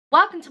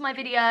Welcome to my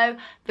video.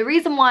 The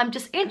reason why I'm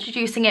just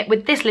introducing it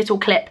with this little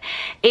clip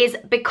is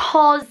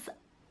because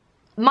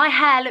my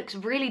hair looks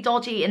really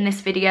dodgy in this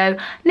video.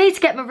 I need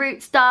to get my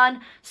roots done,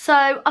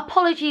 so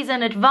apologies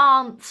in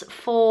advance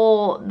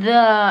for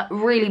the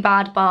really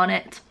bad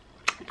barnet.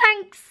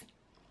 Thanks.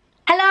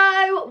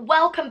 Hello,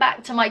 welcome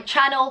back to my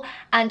channel,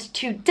 and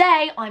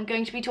today I'm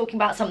going to be talking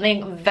about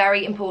something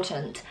very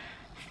important.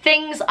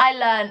 Things I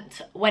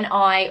learnt when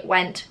I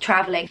went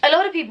travelling. A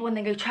lot of people, when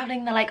they go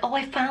travelling, they're like, oh,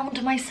 I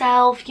found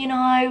myself, you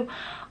know,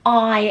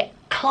 I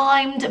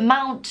climbed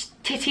Mount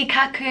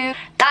Titicaca.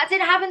 That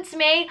didn't happen to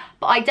me,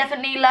 but I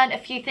definitely learnt a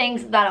few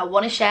things that I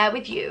want to share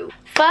with you.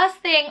 First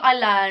thing I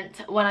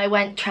learnt when I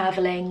went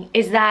travelling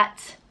is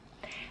that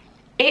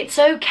it's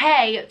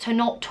okay to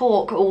not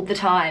talk all the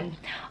time.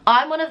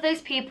 I'm one of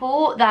those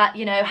people that,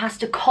 you know, has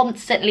to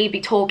constantly be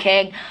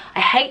talking.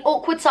 I hate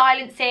awkward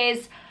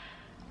silences.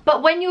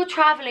 But when you're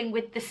travelling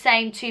with the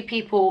same two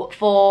people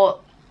for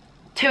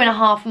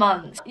 2.5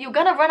 months, you're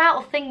gonna run out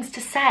of things to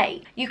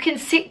say. You can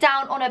sit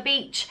down on a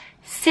beach,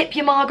 sip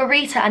your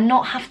margarita and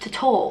not have to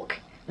talk.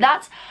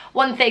 That's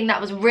one thing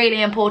that was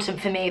really important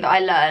for me that I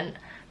learned,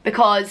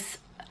 because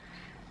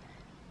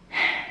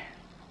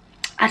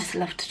I just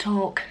love to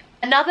talk.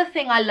 Another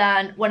thing I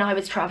learned when I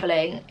was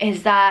travelling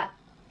is that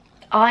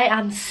I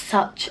am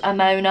such a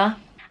moaner.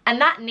 And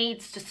that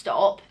needs to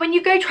stop. When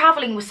you go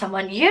travelling with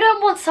someone, you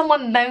don't want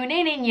someone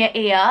moaning in your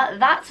ear.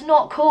 That's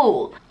not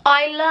cool.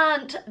 I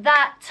learned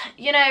that,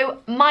 you know,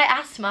 my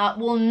asthma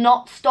will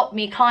not stop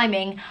me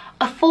climbing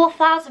a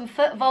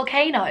 4,000-foot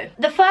volcano.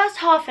 The first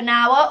half an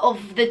hour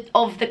of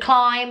the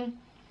climb,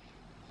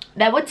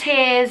 there were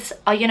tears.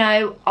 You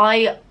know,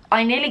 I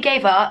nearly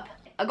gave up.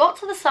 I got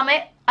to the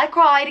summit, I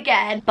cried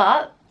again,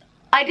 but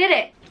I did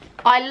it.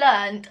 I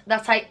learned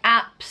that I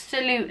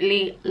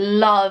absolutely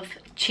love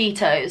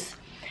Cheetos.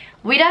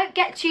 We don't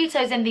get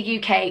Cheetos in the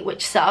UK,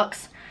 which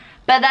sucks,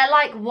 but they're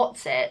like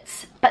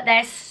What's-Its, but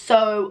they're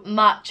so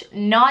much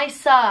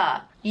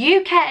nicer.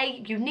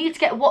 UK, you need to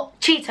get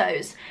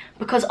Cheetos,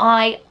 because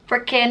I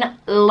freaking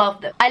love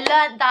them. I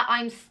learned that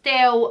I'm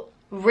still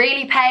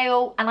really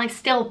pale and I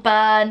still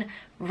burn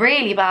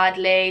really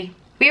badly.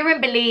 We were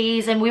in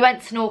Belize and we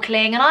went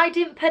snorkeling and I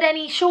didn't put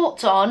any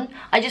shorts on.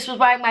 I just was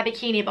wearing my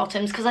bikini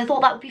bottoms because I thought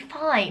that would be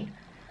fine.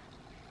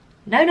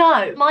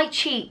 No. My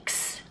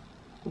cheeks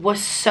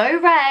was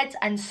so red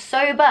and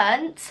so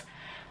burnt,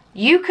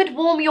 you could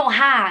warm your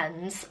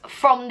hands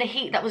from the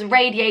heat that was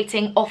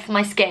radiating off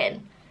my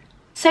skin.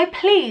 So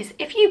please,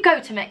 if you go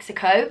to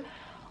Mexico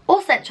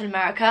or Central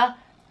America,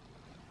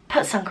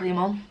 put sun cream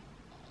on.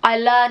 I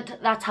learned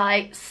that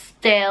I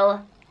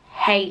still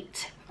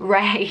hate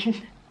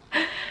rain.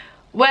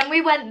 When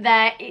we went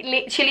there, it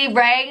literally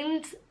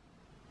rained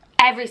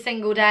every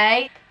single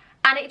day,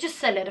 and it just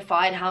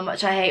solidified how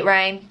much I hate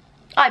rain.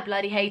 I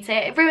bloody hate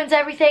it. It ruins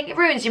everything. It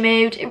ruins your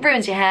mood. It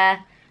ruins your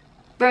hair.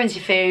 Ruins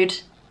your food.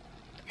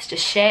 It's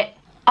just shit.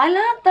 I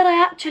learned that I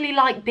actually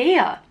like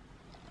beer.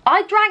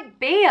 I drank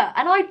beer,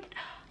 and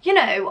you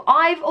know,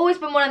 I've always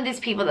been one of these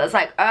people that's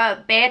like,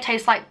 beer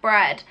tastes like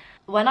bread.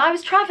 When I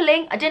was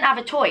travelling, I didn't have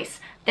a choice.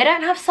 They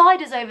don't have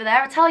ciders over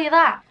there, I tell you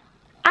that.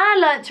 And I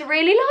learned to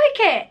really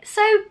like it.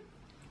 So,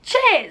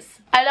 cheers.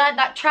 I learned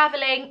that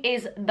travelling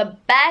is the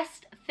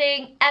best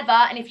thing ever,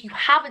 and if you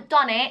haven't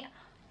done it,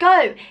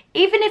 go.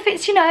 Even if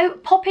it's, you know,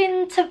 pop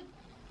into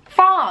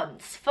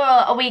France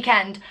for a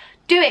weekend,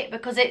 do it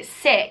because it's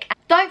sick.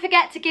 Don't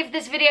forget to give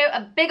this video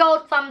a big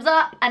old thumbs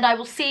up, and I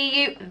will see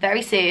you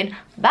very soon.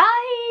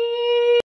 Bye.